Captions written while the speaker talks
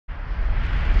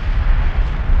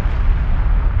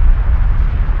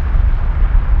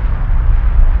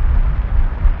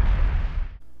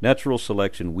Natural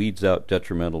selection weeds out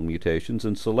detrimental mutations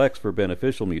and selects for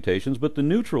beneficial mutations, but the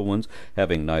neutral ones,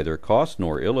 having neither cost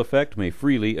nor ill effect, may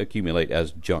freely accumulate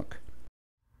as junk.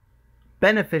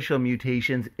 Beneficial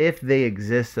mutations, if they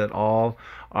exist at all,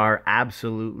 are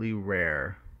absolutely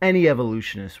rare. Any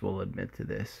evolutionist will admit to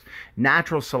this.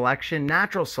 Natural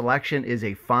selection is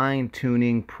a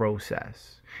fine-tuning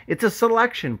process. It's a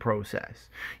selection process.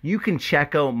 You can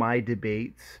check out my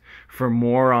debates for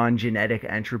more on genetic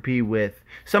entropy with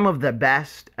some of the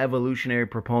best evolutionary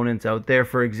proponents out there.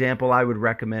 For example, I would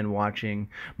recommend watching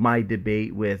my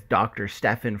debate with Dr.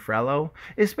 Stefan Frello,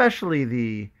 especially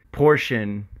the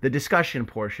discussion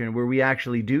portion where we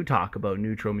actually do talk about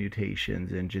neutral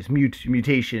mutations and just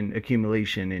mutation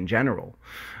accumulation in general.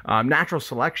 Natural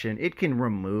selection, it can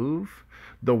remove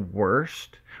the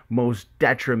worst, most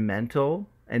detrimental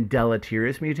and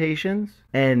deleterious mutations,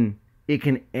 and it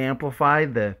can amplify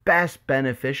the best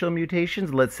beneficial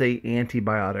mutations, let's say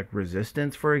antibiotic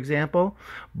resistance, for example,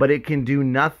 but it can do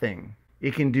nothing.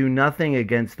 It can do nothing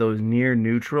against those near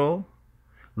neutral,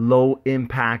 low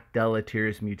impact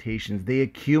deleterious mutations. They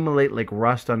accumulate like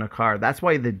rust on a car. That's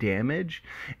why the damage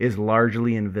is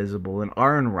largely invisible. And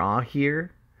Aron Ra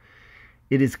here,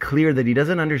 it is clear that he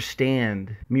doesn't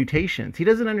understand mutations. He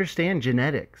doesn't understand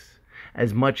genetics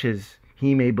as much as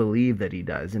he may believe that he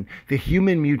does. And the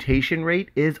human mutation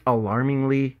rate is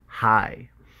alarmingly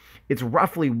high. It's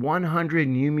roughly 100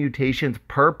 new mutations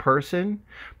per person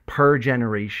per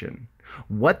generation.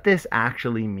 What this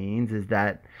actually means is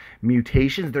that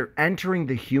mutations, they're entering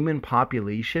the human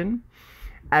population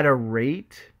at a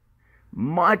rate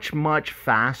much, much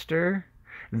faster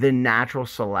than natural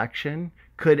selection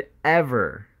could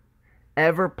ever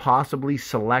possibly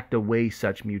select away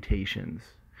such mutations.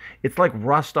 It's like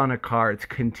rust on a car. It's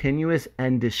continuous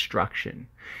end destruction.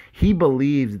 He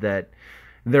believes that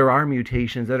there are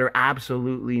mutations that are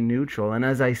absolutely neutral. And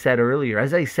as I said earlier,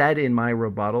 as I said in my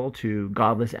rebuttal to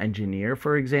Godless Engineer,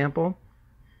 for example,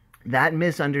 that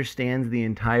misunderstands the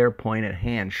entire point at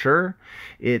hand. Sure,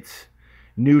 it's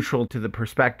neutral to the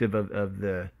perspective of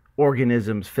the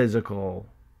organism's physical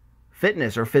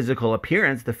fitness or physical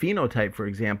appearance, the phenotype, for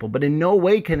example, but in no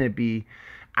way can it be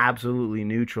absolutely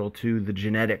neutral to the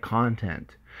genetic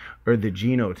content or the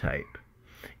genotype.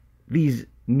 These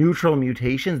neutral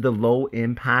mutations, the low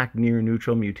impact near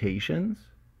neutral mutations,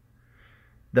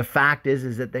 the fact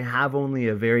is that they have only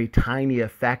a very tiny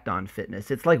effect on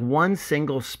fitness. It's like one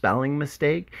single spelling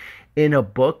mistake in a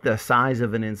book the size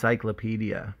of an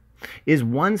encyclopedia. Is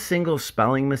one single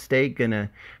spelling mistake going to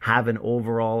have an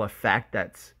overall effect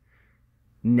that's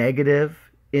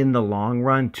negative in the long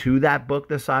run to that book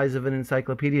the size of an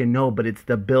encyclopedia? No, but it's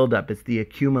the buildup, it's the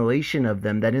accumulation of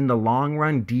them that in the long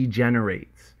run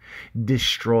degenerates,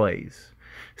 destroys.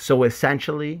 So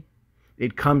essentially,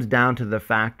 it comes down to the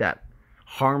fact that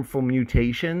harmful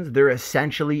mutations, they're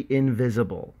essentially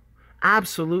invisible.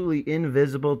 Absolutely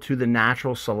invisible to the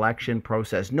natural selection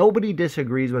process. Nobody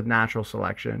disagrees with natural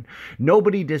selection.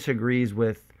 Nobody disagrees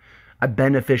with a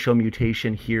beneficial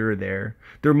mutation here or there.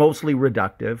 They're mostly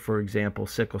reductive, for example,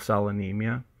 sickle cell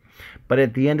anemia. But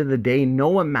at the end of the day,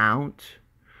 no amount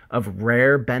of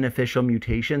rare beneficial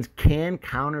mutations can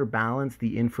counterbalance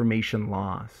the information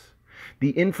loss.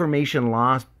 The information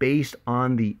loss based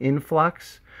on the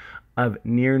influx of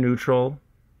near neutral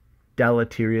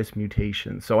deleterious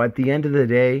mutations. So at the end of the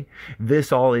day,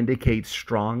 this all indicates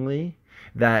strongly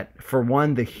that, for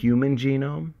one, the human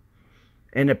genome,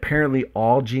 and apparently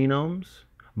all genomes,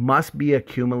 must be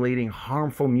accumulating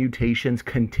harmful mutations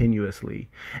continuously.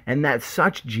 And that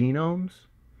such genomes,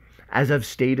 as I've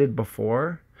stated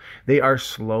before, they are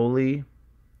slowly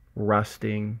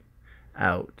rusting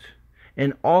out.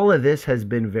 And all of this has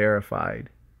been verified.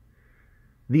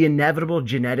 The inevitable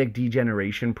genetic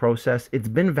degeneration process, it's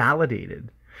been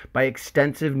validated by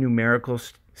extensive numerical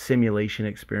simulation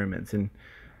experiments. And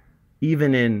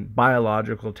even in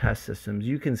biological test systems,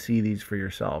 you can see these for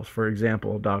yourselves. For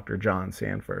example, Dr. John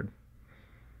Sanford.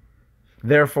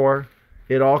 Therefore,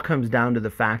 it all comes down to the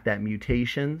fact that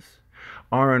mutations,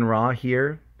 Aron Ra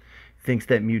here thinks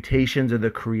that mutations are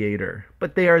the creator,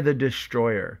 but they are the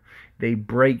destroyer. They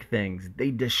break things,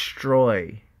 they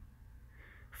destroy.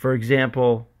 For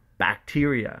example,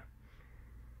 bacteria.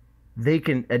 They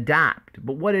can adapt,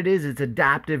 but what it is, it's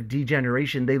adaptive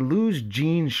degeneration. They lose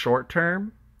genes short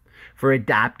term for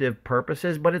adaptive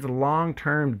purposes, but it's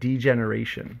long-term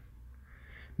degeneration.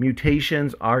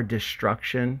 Mutations are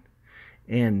destruction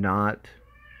and not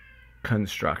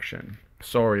construction.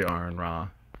 Sorry, Aron Ra.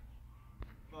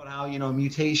 about how, you know,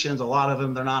 mutations, a lot of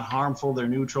them, they're not harmful, they're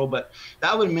neutral, but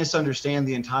that would misunderstand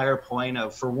the entire point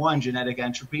of, for one, genetic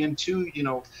entropy, and two, you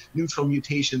know, neutral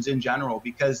mutations in general.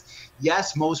 Because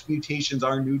yes, most mutations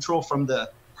are neutral from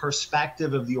the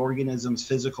perspective of the organism's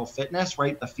physical fitness,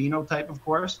 right? The phenotype, of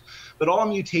course, but all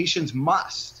mutations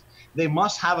they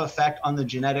must have effect on the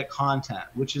genetic content,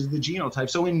 which is the genotype.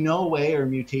 So in no way are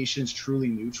mutations truly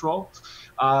neutral.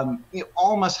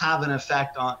 All must have an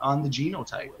effect on the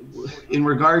genotype. In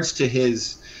regards to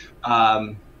his,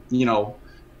 you know,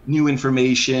 new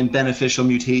information, beneficial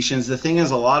mutations, the thing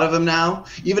is, a lot of them now,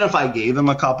 even if I gave him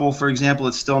a couple, for example,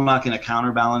 it's still not going to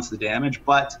counterbalance the damage.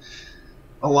 But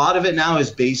a lot of it now is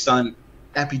based on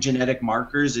epigenetic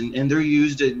markers, and they're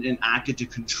used and acted to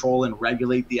control and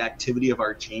regulate the activity of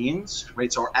our genes,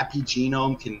 right? So our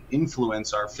epigenome can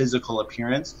influence our physical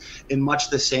appearance in much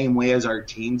the same way as our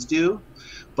genes do,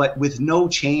 but with no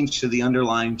change to the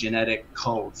underlying genetic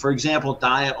code. For example,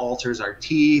 diet alters our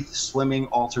teeth, swimming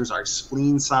alters our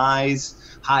spleen size,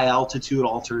 high altitude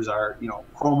alters our, you know,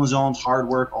 chromosomes, hard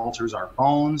work alters our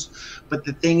bones. But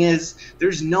the thing is,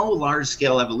 there's no large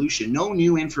scale evolution, no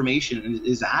new information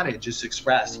is added, just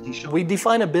expressed. We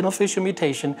define a beneficial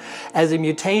mutation as a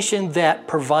mutation that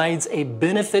provides a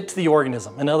benefit to the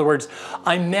organism. In other words,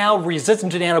 I'm now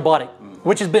resistant to an antibiotic,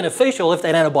 which is beneficial if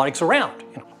that antibiotic's around.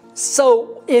 You know.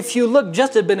 So if you look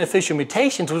just at beneficial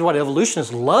mutations, which is what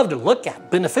evolutionists love to look at,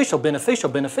 beneficial, beneficial,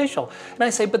 beneficial, and I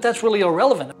say, but that's really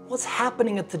irrelevant. What's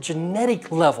happening at the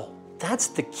genetic level? That's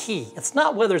the key. It's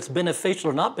not whether it's beneficial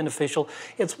or not beneficial,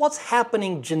 it's what's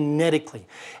happening genetically.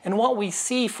 And what we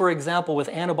see, for example, with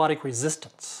antibiotic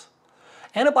resistance.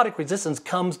 Antibiotic resistance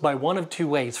comes by one of two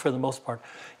ways for the most part.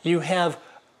 You have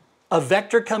a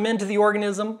vector come into the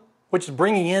organism, which is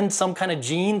bringing in some kind of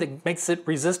gene that makes it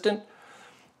resistant.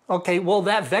 Okay, well,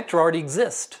 that vector already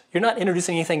exists. You're not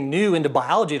introducing anything new into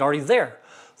biology, it's already there.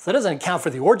 So that doesn't account for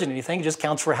the origin of anything, it just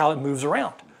counts for how it moves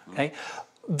around, okay?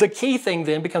 The key thing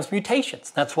then becomes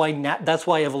mutations. That's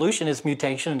why evolution is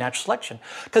mutation and natural selection.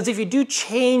 Because if you do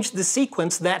change the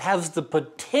sequence, that has the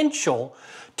potential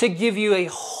to give you a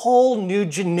whole new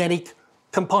genetic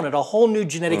component, a whole new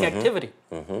genetic activity.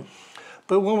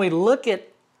 But when we look at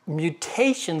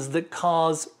mutations that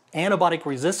cause antibiotic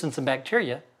resistance in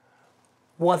bacteria,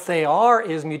 what they are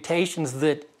is mutations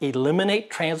that eliminate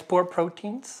transport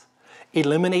proteins,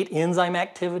 eliminate enzyme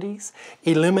activities,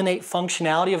 eliminate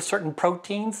functionality of certain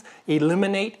proteins,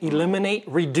 eliminate,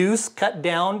 reduce, cut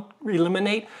down,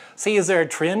 eliminate. See, is there a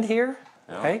trend here?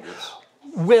 Yeah, okay. Yes.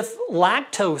 With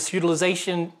lactose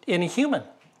utilization in a human.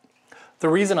 The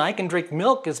reason I can drink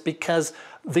milk is because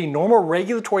the normal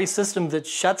regulatory system that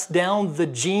shuts down the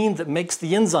gene that makes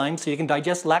the enzyme so you can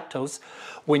digest lactose,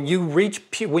 when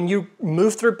you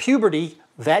move through puberty,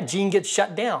 that gene gets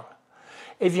shut down.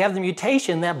 If you have the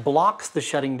mutation, that blocks the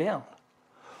shutting down.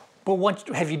 But what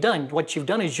have you done? What you've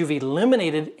done is you've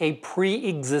eliminated a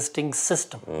pre-existing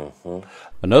system.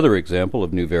 Another example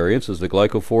of new variants is the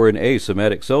glycophorin A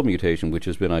somatic cell mutation, which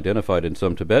has been identified in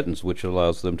some Tibetans, which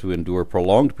allows them to endure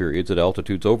prolonged periods at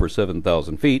altitudes over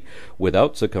 7,000 feet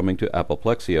without succumbing to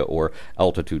apoplexia or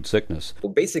altitude sickness.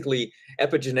 Well, basically,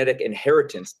 epigenetic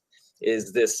inheritance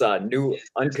is this new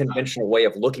unconventional way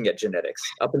of looking at genetics.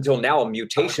 Up until now,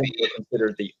 mutations were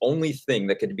considered the only thing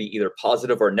that could be either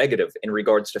positive or negative in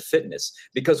regards to fitness,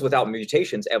 because without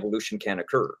mutations, evolution can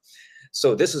occur.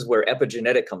 So this is where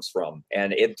epigenetic comes from,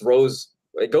 and it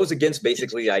goes against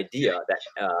basically the idea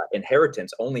that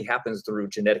inheritance only happens through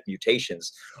genetic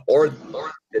mutations, or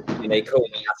the DNA code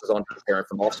passes on to the parent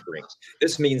from offspring.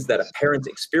 This means that a parent's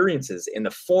experiences in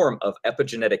the form of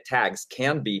epigenetic tags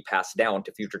can be passed down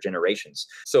to future generations.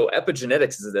 So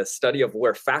epigenetics is the study of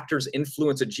where factors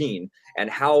influence a gene and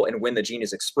how and when the gene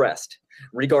is expressed.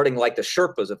 Regarding like the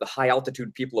Sherpas of the high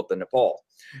altitude people of the Nepal,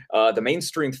 the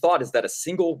mainstream thought is that a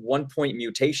single 1-point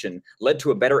mutation led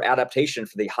to a better adaptation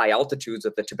for the high altitudes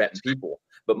of the Tibetan people.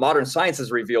 But modern science has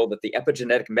revealed that the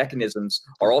epigenetic mechanisms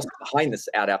are also behind this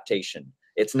adaptation.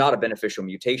 It's not a beneficial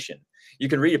mutation. You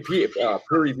can read a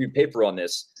peer-reviewed paper on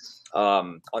this,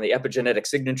 on the epigenetic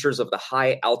signatures of the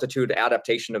high altitude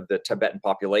adaptation of the Tibetan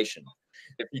population.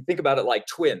 If you think about it like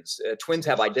twins, twins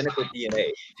have identical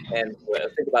DNA. And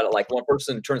think about it like one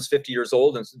person turns 50 years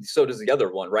old and so does the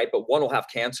other one, right? But one will have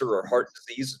cancer or heart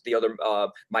disease, the other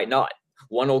might not.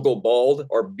 One will go bald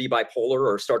or be bipolar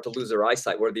or start to lose their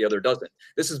eyesight where the other doesn't.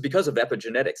 This is because of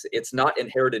epigenetics. It's not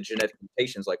inherited genetic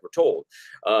mutations like we're told.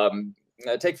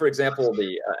 Take, for example,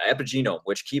 the epigenome,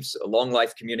 which keeps a long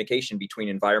life communication between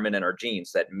environment and our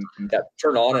genes that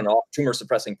turn on and off tumor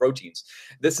suppressing proteins.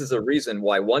 This is a reason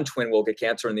why one twin will get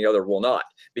cancer and the other will not,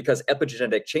 because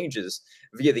epigenetic changes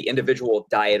via the individual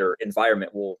diet or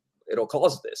environment will it'll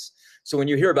cause this. So when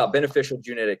you hear about beneficial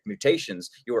genetic mutations,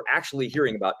 you are actually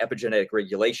hearing about epigenetic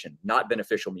regulation, not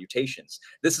beneficial mutations.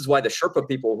 This is why the Sherpa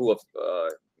people who have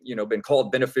been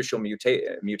called beneficial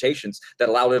mutations that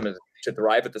allow them to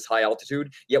thrive at this high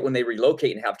altitude, yet when they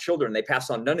relocate and have children, they pass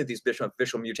on none of these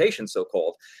beneficial mutations,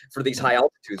 so-called, for these high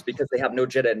altitudes because they have no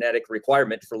genetic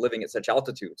requirement for living at such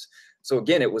altitudes. So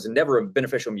again, it was never a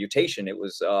beneficial mutation. It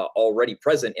was already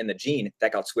present in the gene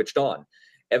that got switched on.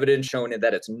 Evidence showing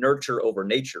that it's nurture over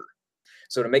nature.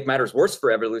 So to make matters worse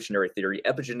for evolutionary theory,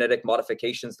 epigenetic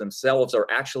modifications themselves are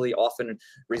actually often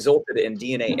resulted in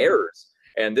DNA errors.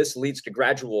 And this leads to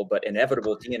gradual but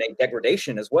inevitable DNA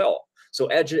degradation as well. So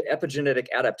epigenetic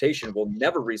adaptation will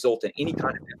never result in any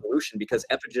kind of evolution because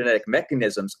epigenetic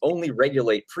mechanisms only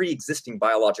regulate pre-existing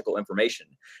biological information.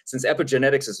 Since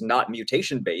epigenetics is not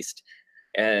mutation-based,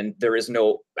 and there is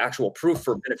no actual proof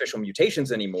for beneficial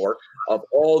mutations anymore of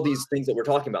all these things that we're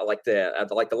talking about, like the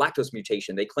lactose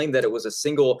mutation. They claim that it was a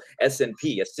single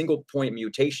SNP, a single point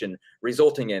mutation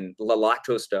resulting in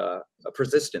lactose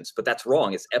persistence, but that's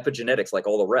wrong. It's epigenetics like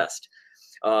all the rest.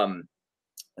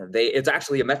 It's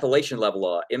actually a methylation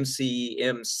level,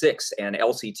 MCM6 and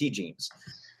LCT genes.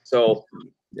 So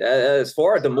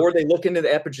the more they look into the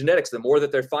epigenetics, the more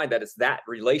that they find that it's that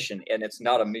relation and it's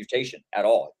not a mutation at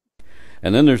all.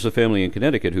 And then there's a family in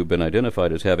Connecticut who've been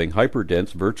identified as having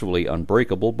hyperdense, virtually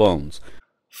unbreakable bones.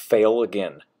 Fail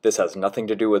again. This has nothing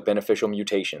to do with beneficial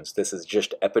mutations. This is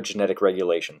just epigenetic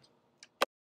regulation.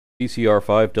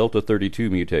 BCR5 delta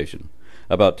 32 mutation.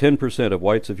 About 10% of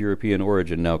whites of European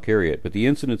origin now carry it, but the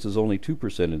incidence is only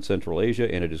 2% in Central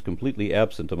Asia, and it is completely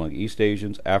absent among East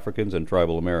Asians, Africans, and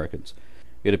tribal Americans.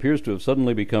 It appears to have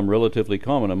suddenly become relatively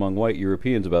common among white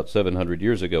Europeans about 700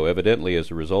 years ago, evidently as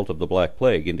a result of the Black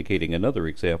Plague, indicating another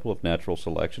example of natural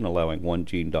selection allowing one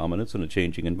gene dominance in a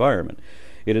changing environment.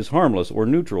 It is harmless or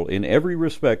neutral in every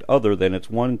respect other than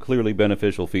its one clearly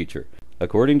beneficial feature.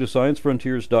 According to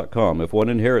ScienceFrontiers.com, if one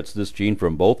inherits this gene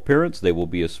from both parents, they will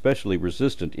be especially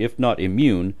resistant, if not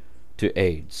immune, to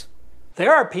AIDS.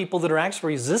 There are people that are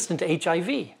actually resistant to HIV.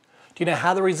 Do you know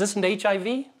how they're resistant to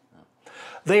HIV?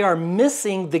 They are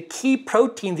missing the key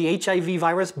protein the HIV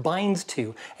virus binds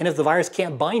to. And if the virus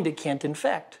can't bind, it can't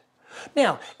infect.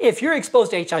 Now, if you're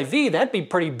exposed to HIV, that'd be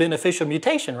pretty beneficial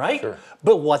mutation, right? Sure.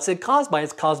 But what's it caused by?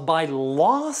 It's caused by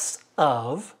loss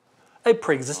of a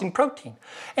pre-existing protein.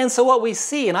 And so what we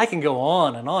see, and I can go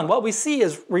on and on, what we see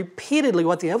is repeatedly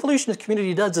what the evolutionist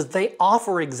community does is they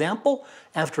offer example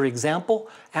after example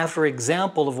after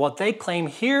example of what they claim,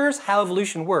 here's how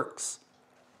evolution works.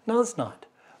 No, it's not.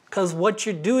 Because what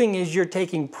you're doing is you're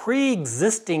taking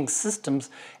pre-existing systems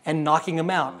and knocking them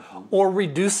out or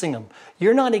reducing them.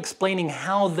 You're not explaining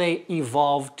how they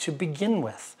evolved to begin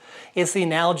with. It's the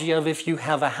analogy of if you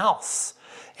have a house,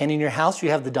 and in your house you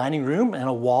have the dining room and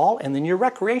a wall and then your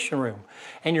recreation room.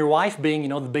 And your wife, being,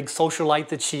 the big socialite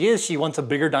that she is, she wants a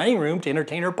bigger dining room to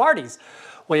entertain her parties.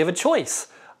 Well, you have a choice.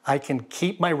 I can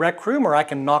keep my rec room or I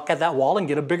can knock at that wall and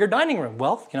get a bigger dining room.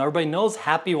 Well, everybody knows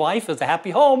happy wife is a happy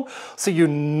home. So you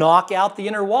knock out the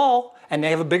inner wall and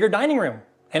they have a bigger dining room.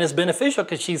 And it's beneficial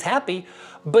because she's happy.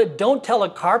 But don't tell a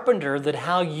carpenter that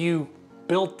how you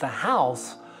built the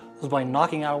house was by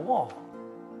knocking out a wall.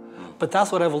 But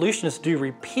that's what evolutionists do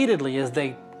repeatedly is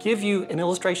they give you an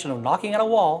illustration of knocking out a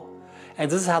wall and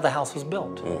this is how the house was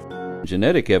built.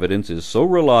 Genetic evidence is so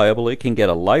reliable it can get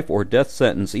a life or death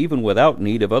sentence even without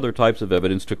need of other types of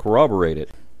evidence to corroborate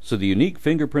it. So the unique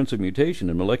fingerprints of mutation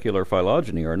in molecular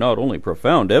phylogeny are not only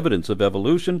profound evidence of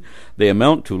evolution, they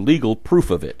amount to legal proof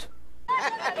of it.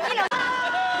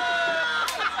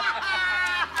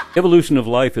 Evolution of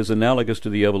life is analogous to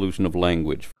the evolution of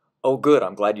language. Oh good,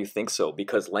 I'm glad you think so,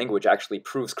 because language actually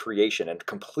proves creation and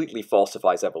completely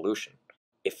falsifies evolution.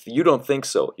 If you don't think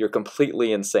so, you're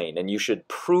completely insane, and you should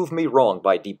prove me wrong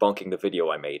by debunking the video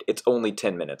I made. It's only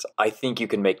 10 minutes. I think you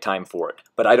can make time for it,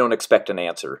 but I don't expect an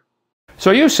answer.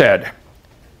 So you said,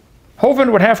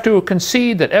 Hovind would have to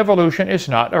concede that evolution is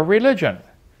not a religion.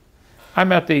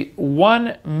 I'm at the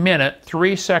 1 minute,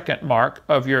 3 second mark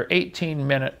of your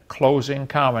 18-minute closing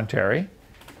commentary.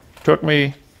 Took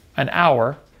me an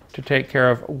hour to take care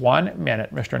of 1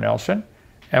 minute, Mr. Nelson.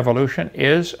 Evolution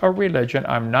is a religion.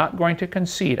 I'm not going to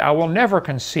concede. I will never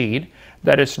concede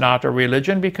that it's not a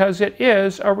religion because it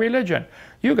is a religion.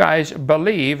 You guys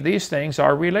believe these things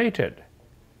are related.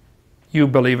 You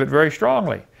believe it very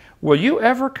strongly. Will you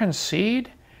ever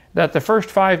concede that the first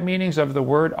 5 meanings of the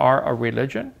word are a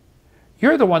religion?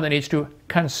 You're the one that needs to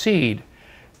concede.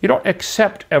 You don't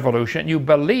accept evolution. You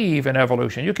believe in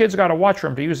evolution. You kids got to watch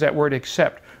them to use that word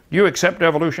accept. You accept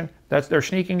evolution. They're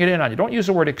sneaking it in on you. Don't use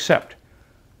the word accept.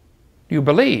 You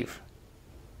believe.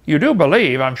 You do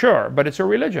believe, I'm sure, but it's a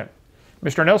religion.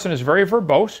 Mr. Nelson is very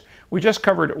verbose. We just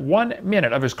covered 1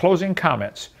 minute of his closing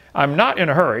comments. I'm not in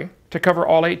a hurry to cover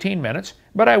all 18 minutes,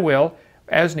 but I will,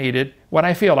 as needed, when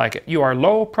I feel like it. You are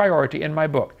low priority in my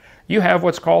book. You have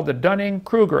what's called the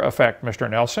Dunning-Kruger effect, Mr.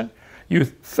 Nelson. You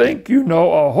think you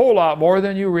know a whole lot more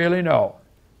than you really know.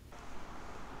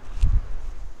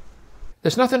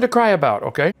 There's nothing to cry about,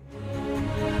 okay?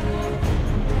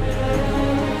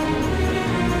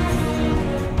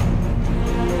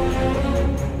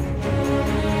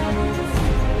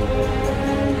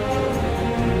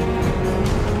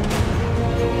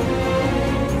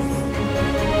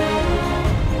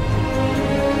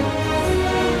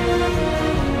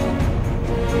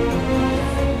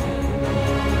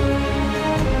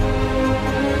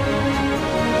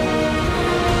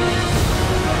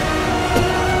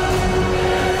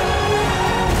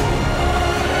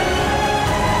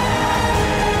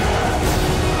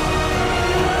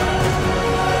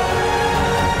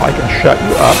 I can shut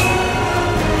you up.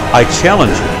 I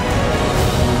challenge you.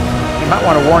 You might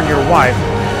want to warn your wife.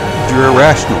 You're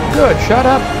irrational. Good, shut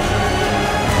up.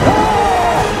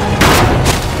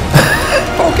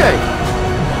 Okay.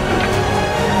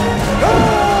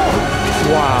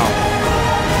 Wow.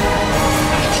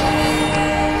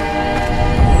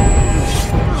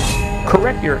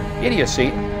 Correct your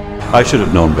idiocy. I should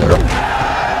have known better.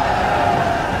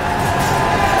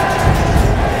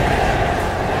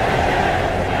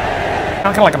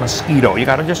 Kind of like a mosquito. You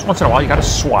gotta just, once in a while, you gotta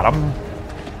swat them.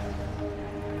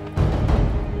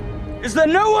 Is there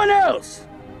no one else?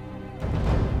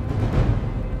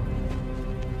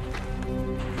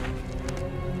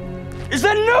 Is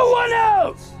there no one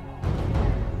else?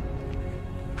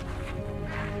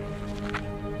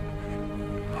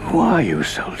 Who are you,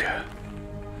 soldier?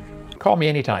 Call me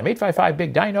anytime.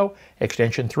 855-BIG-DINO,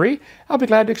 extension 3. I'll be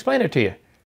glad to explain it to you.